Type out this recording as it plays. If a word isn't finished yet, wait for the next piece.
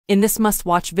In this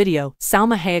must-watch video,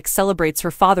 Salma Hayek celebrates her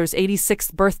father's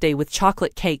 86th birthday with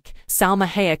chocolate cake. Salma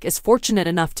Hayek is fortunate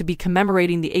enough to be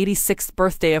commemorating the 86th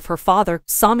birthday of her father,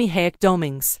 Sami Hayek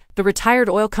Domings. The retired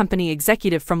oil company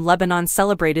executive from Lebanon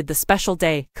celebrated the special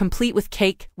day, complete with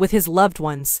cake, with his loved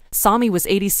ones. Sami was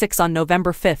 86 on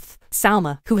November 5th.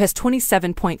 Salma, who has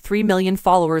 27.3 million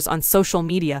followers on social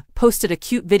media, posted a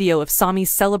cute video of Sami's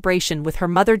celebration with her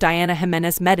mother Diana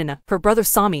Jimenez Medina, her brother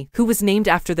Sami, who was named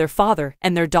after their father,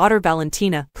 and their daughter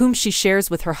Valentina, whom she shares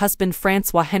with her husband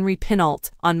Francois Henry Pinault.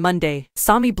 On Monday,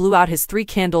 Sami blew out his 3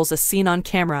 candles as seen on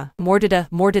camera. Mordida,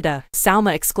 mordida,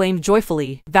 Salma exclaimed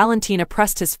joyfully. Valentina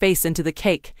pressed his face into the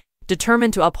cake,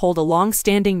 determined to uphold a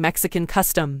long-standing Mexican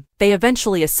custom. They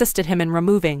eventually assisted him in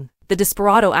removing. The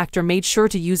desperado actor made sure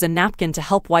to use a napkin to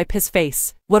help wipe his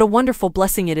face. What a wonderful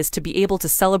blessing it is to be able to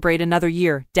celebrate another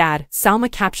year, Dad. Salma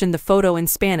captioned the photo in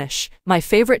Spanish. My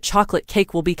favorite chocolate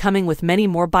cake will be coming with many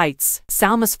more bites.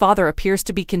 Salma's father appears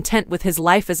to be content with his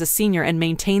life as a senior and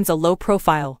maintains a low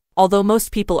profile. Although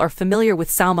most people are familiar with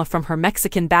Salma from her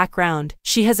Mexican background,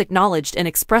 she has acknowledged and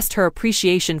expressed her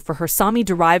appreciation for her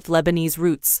Sami-derived Lebanese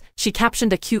roots. She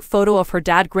captioned a cute photo of her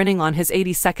dad grinning on his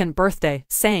 82nd birthday,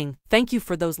 saying, "Thank you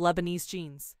for those Lebanese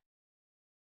genes."